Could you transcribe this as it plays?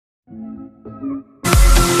What's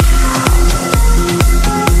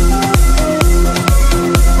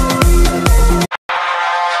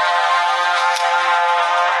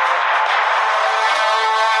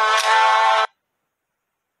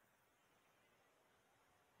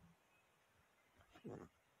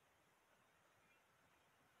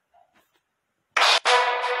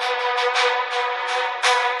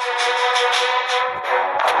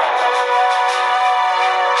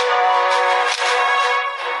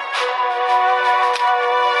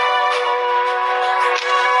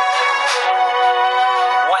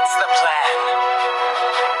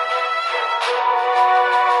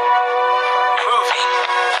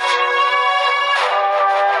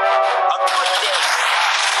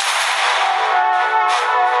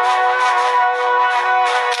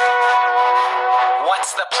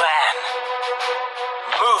the plan?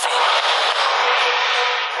 Moving.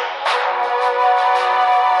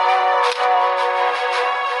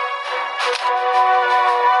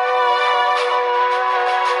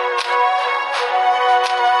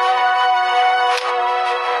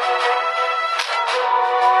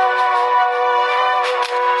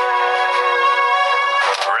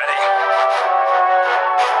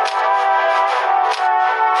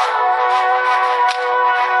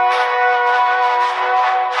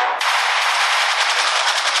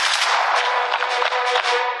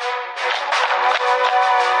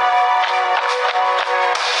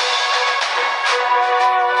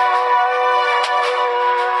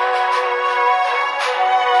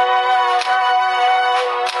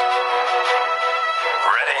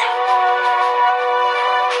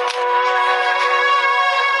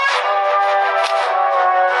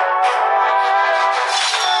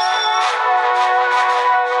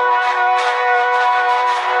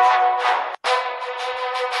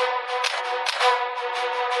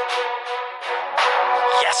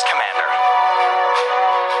 Yes, Commander.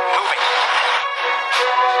 Moving.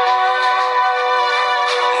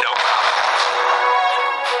 No problem.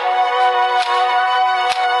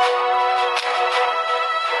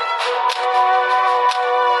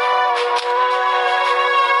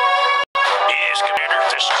 Yes, Commander.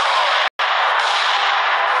 This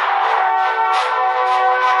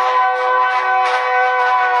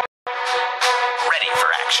ready for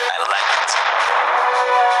action. I like it.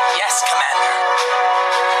 Yes, Commander.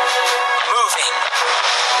 Moving.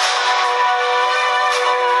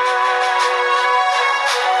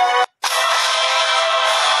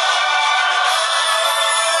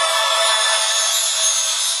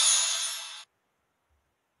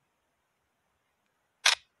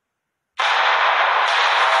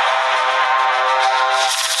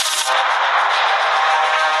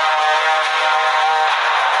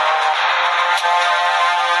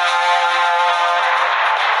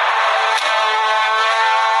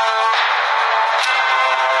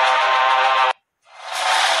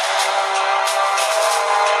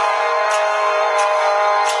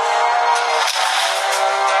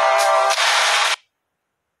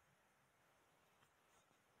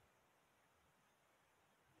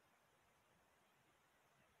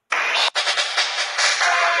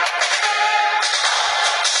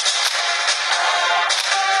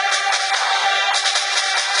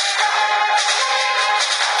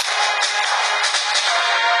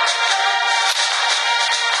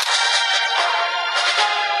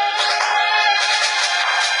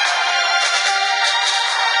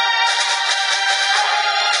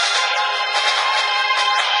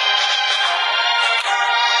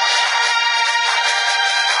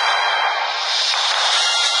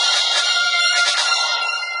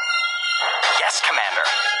 Yes, Commander.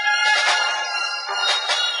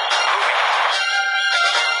 Moving.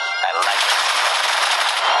 I like it.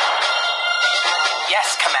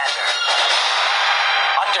 Yes, Commander.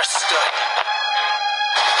 Understood.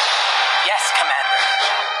 Yes, Commander.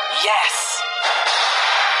 Yes.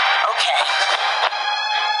 Okay.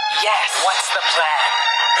 Yes. What's the plan?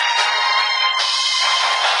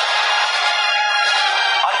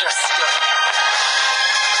 Understood.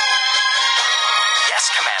 Yes,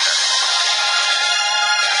 Commander.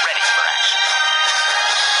 Ready for action.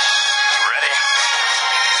 Ready.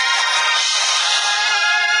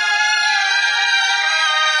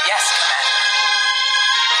 Yes, Commander.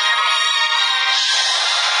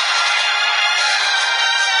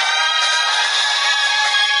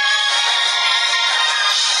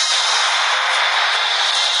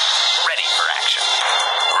 Ready for action.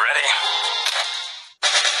 Ready.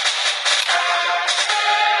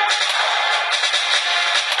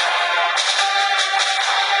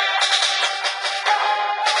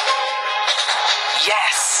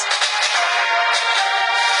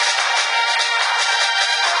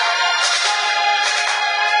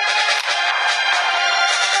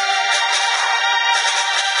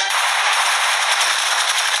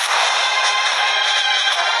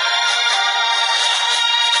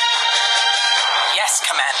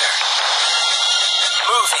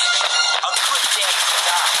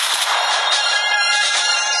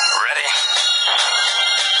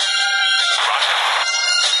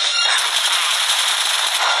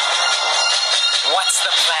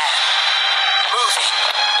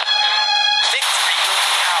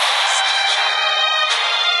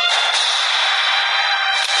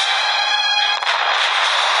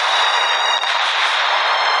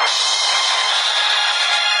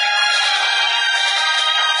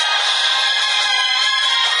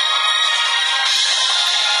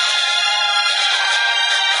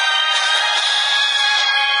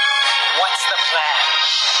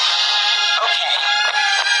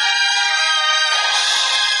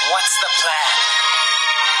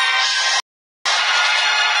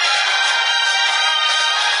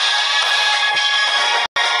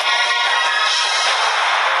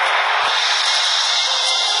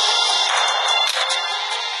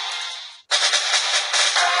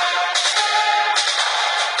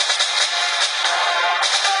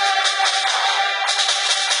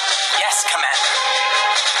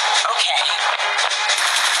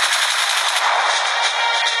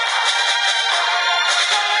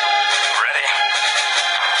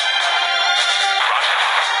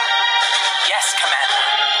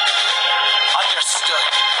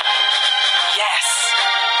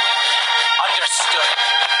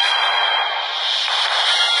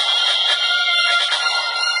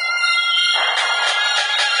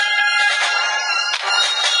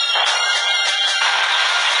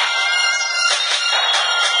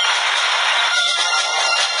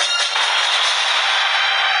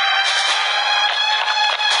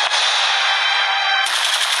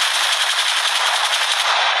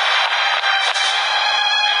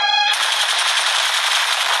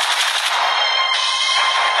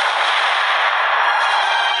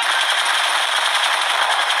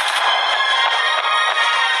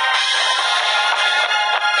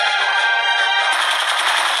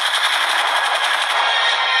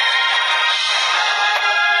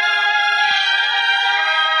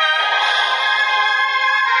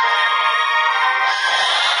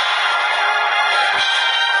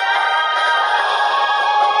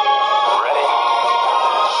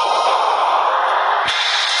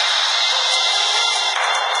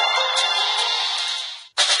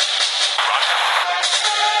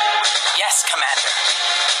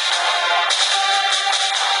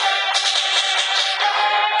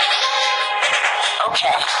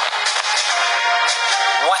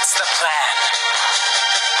 the plan.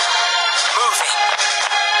 Moving.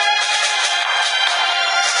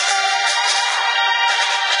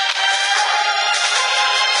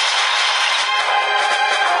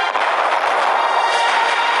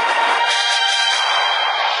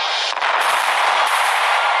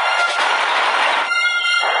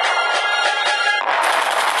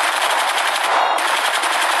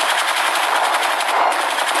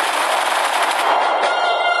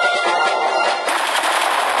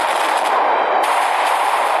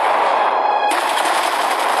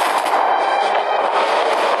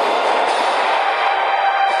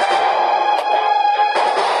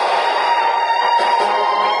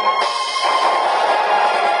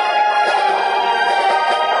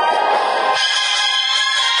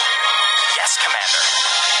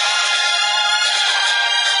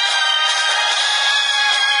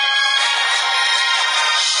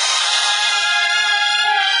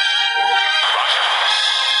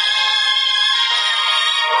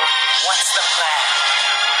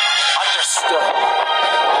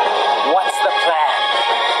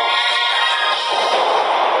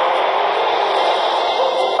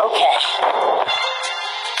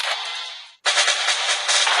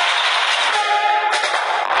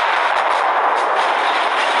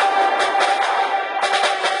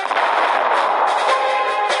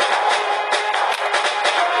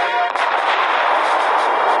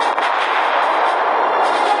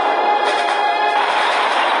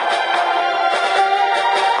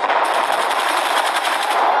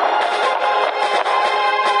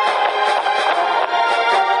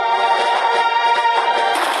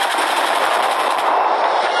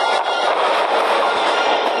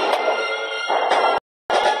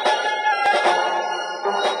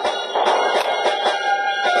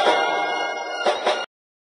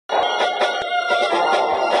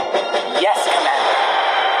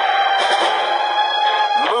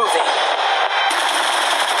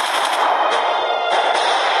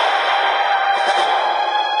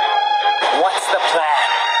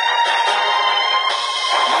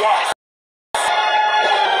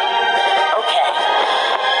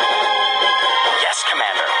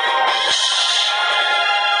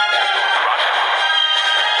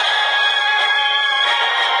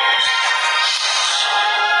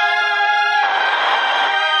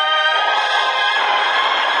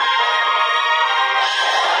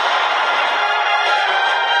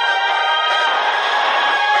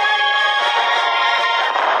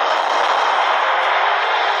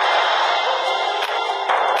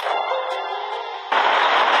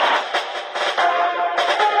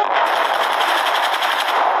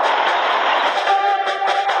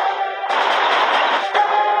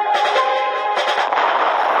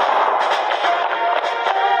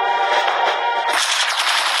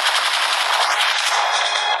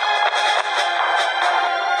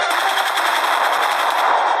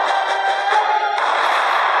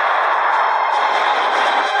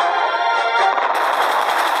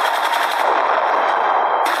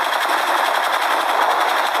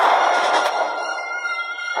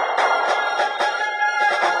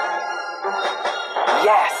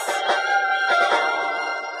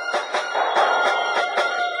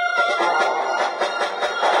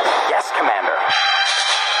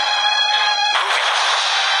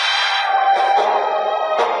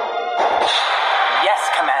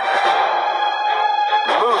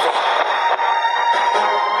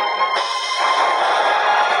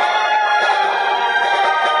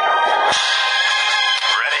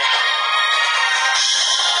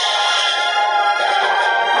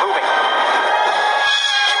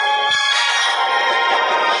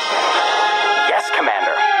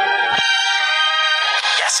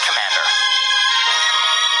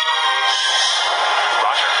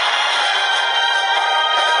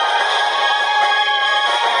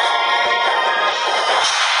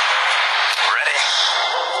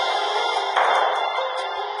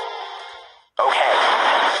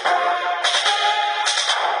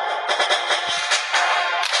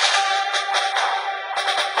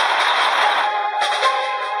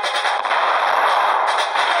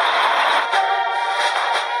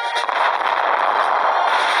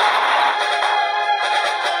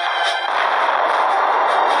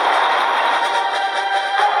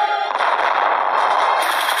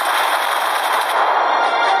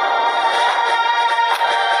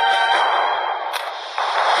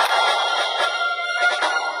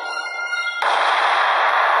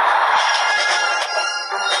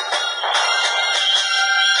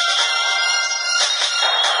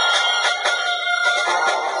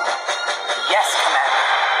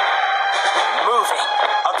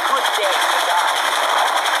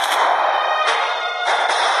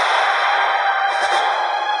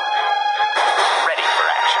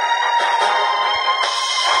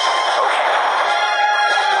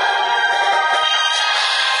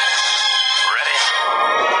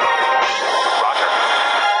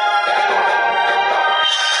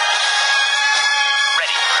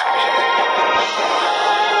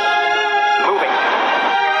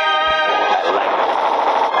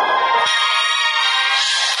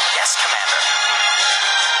 Yes, Commander.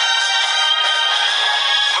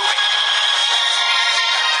 Moving.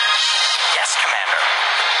 Yes, Commander.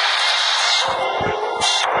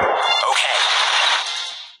 Okay.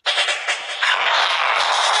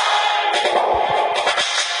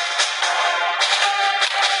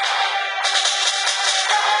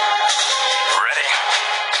 Ready?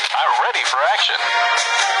 I'm ready for action.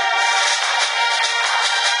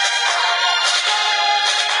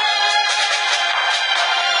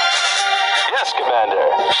 Yes, Commander.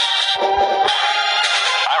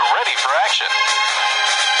 I'm ready for action.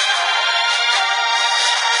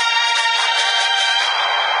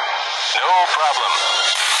 No problem.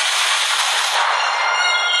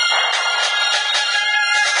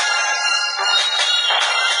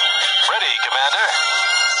 Ready, Commander.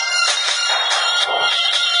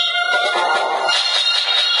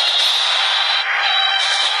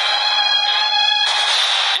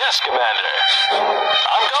 Yes, Commander.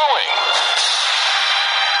 I'm going.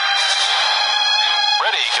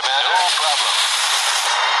 Ready, Commander. No problem.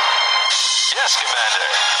 Yes, Commander.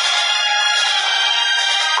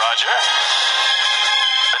 Roger.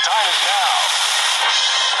 The time is now.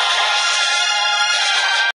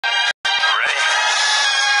 Ready?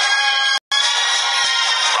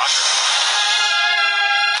 Roger.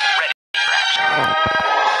 Ready for action.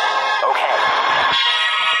 Okay.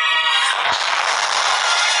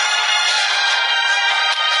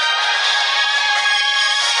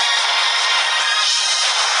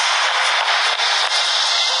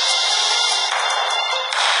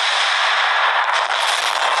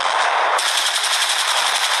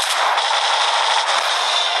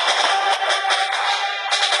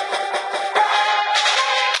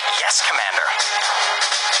 Yes, Commander.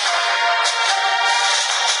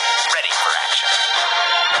 Ready for action.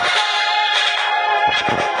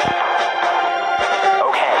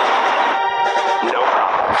 Okay. No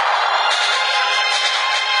problem.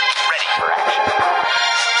 Ready for action.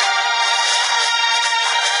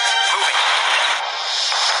 Moving.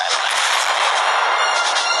 I like it.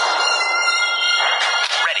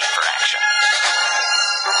 Ready for action.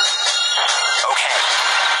 Okay.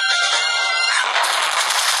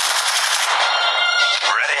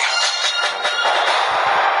 Ready?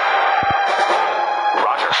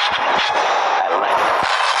 Roger. I like it.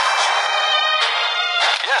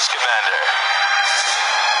 Yes, Commander.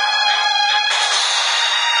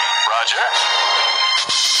 Roger.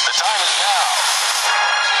 The time is now.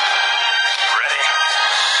 Ready?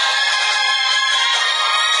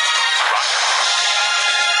 Roger.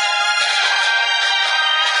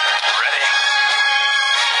 Ready?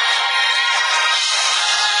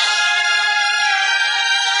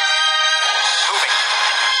 Moving.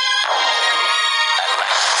 I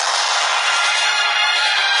like it.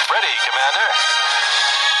 Ready, Commander.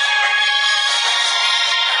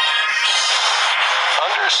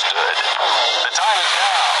 Understood. The time is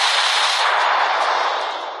now.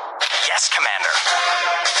 Yes, Commander.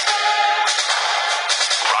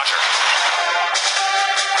 Roger.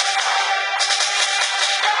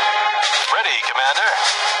 Ready, Commander.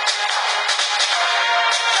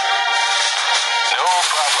 No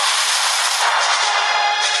problem.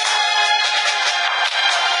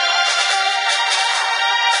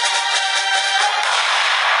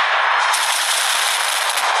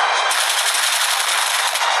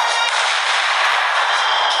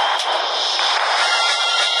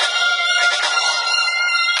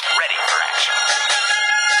 Ready for action.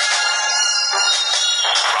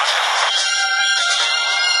 Roger.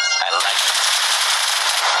 I like it.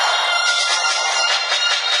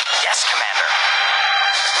 Yes, Commander.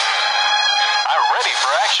 I'm ready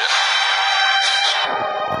for action.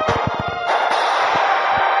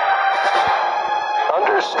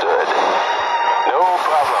 Understood. No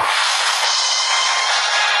problem.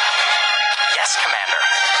 Yes, Commander.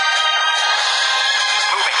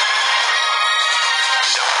 Moving.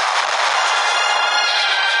 No problem.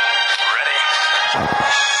 Ready?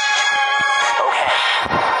 Okay.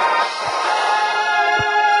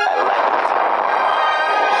 I like it.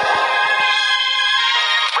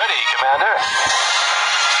 Ready, Commander.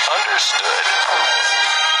 Understood.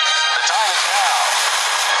 The time is now.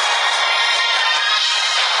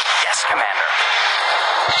 Yes, Commander.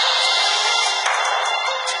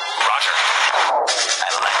 Roger. I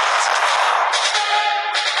like it.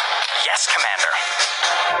 Yes, Commander.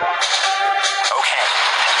 Okay.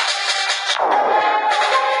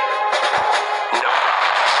 No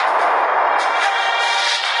problem.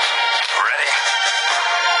 Ready?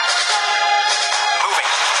 Moving.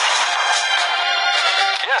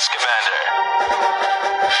 Yes, Commander.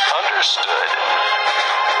 Understood.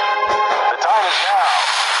 The time is now.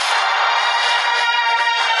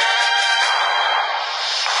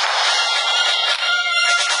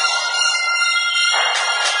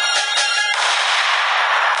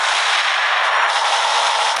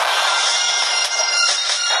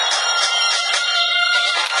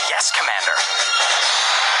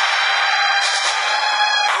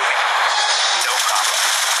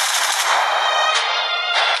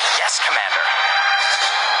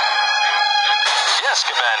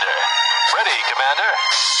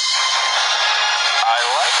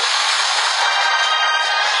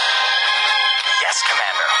 Yes,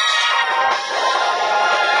 Commander.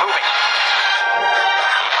 Moving.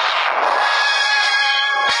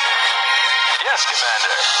 Yes,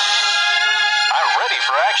 Commander. I'm ready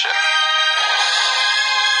for action.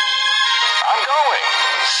 I'm going.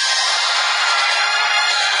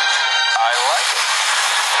 I like it.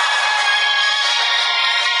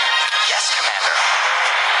 Yes, Commander.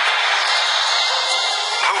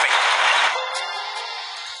 Moving.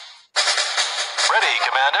 Ready,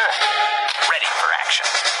 Commander. Ready for action.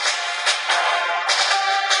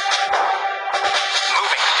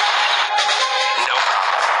 Moving. No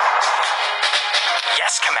problem.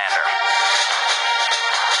 Yes, Commander.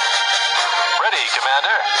 Ready,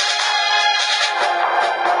 Commander.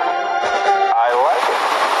 I like it.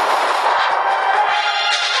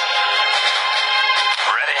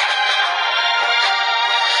 Ready.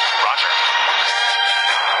 Roger.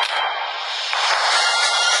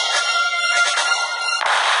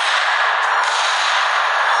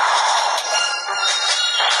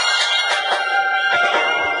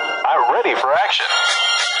 I'm ready for action.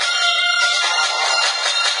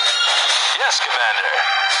 Yes, Commander.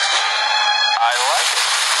 I like it.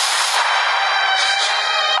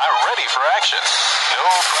 I'm ready for action. No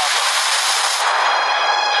problem.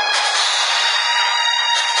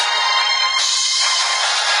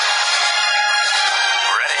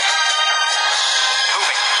 Ready.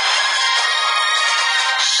 Moving.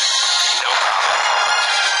 No problem.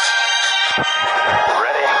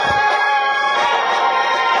 Ready.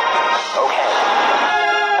 Okay.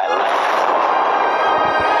 I like it.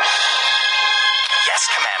 Yes,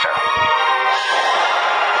 Commander.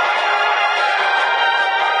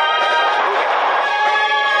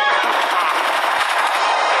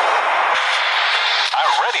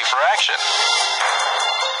 I'm ready for action.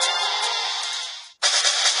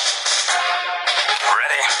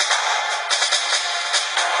 Ready.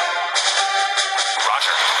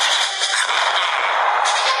 Roger.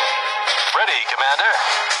 Ready, Commander.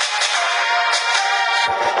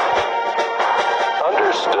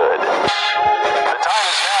 Understood. The time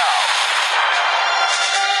is now.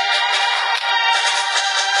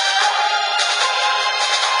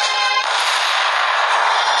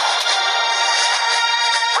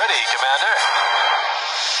 Ready, Commander.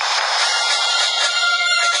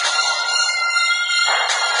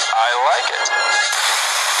 I like it.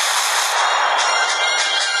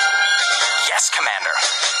 Yes, Commander.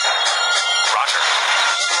 Roger.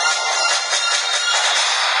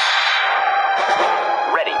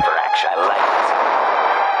 Ready for action. I like it.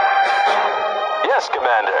 Yes,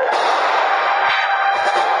 Commander.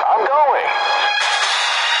 I'm going.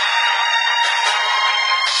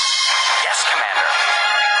 Yes, Commander.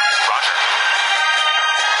 Roger.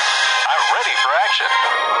 I'm ready for action.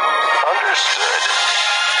 Understood.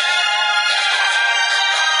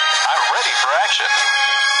 I'm ready for action.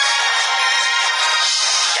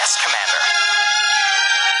 Yes, Commander.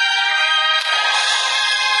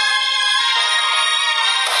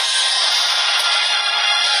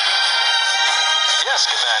 Yes,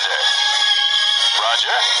 Commander.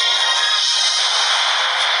 Roger.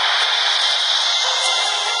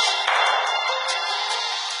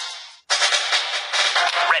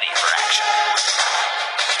 Ready for action.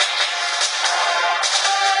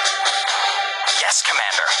 Yes,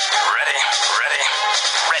 Commander. Ready. Ready.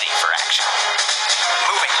 Ready for action.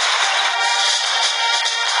 Moving.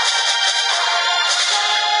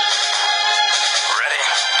 Ready.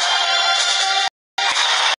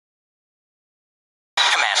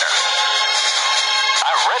 Commander.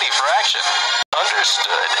 I'm ready for action.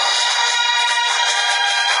 Understood.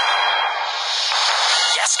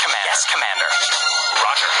 Yes, Commander. Yes, Commander.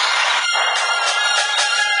 Roger.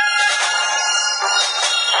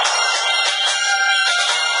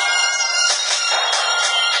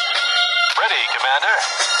 Ready, Commander.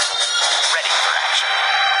 Ready for action.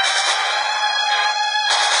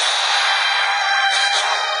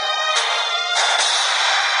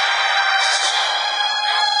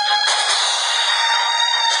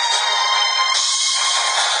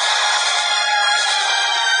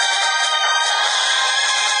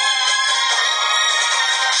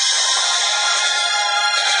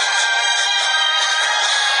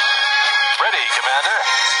 Ready, Commander.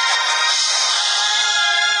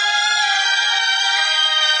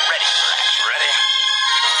 Ready for action. Ready.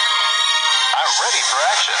 I'm ready for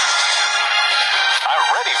action. I'm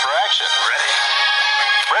ready for action. Ready.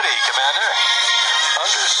 Ready, Commander.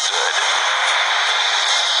 Understood.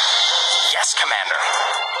 Yes, Commander.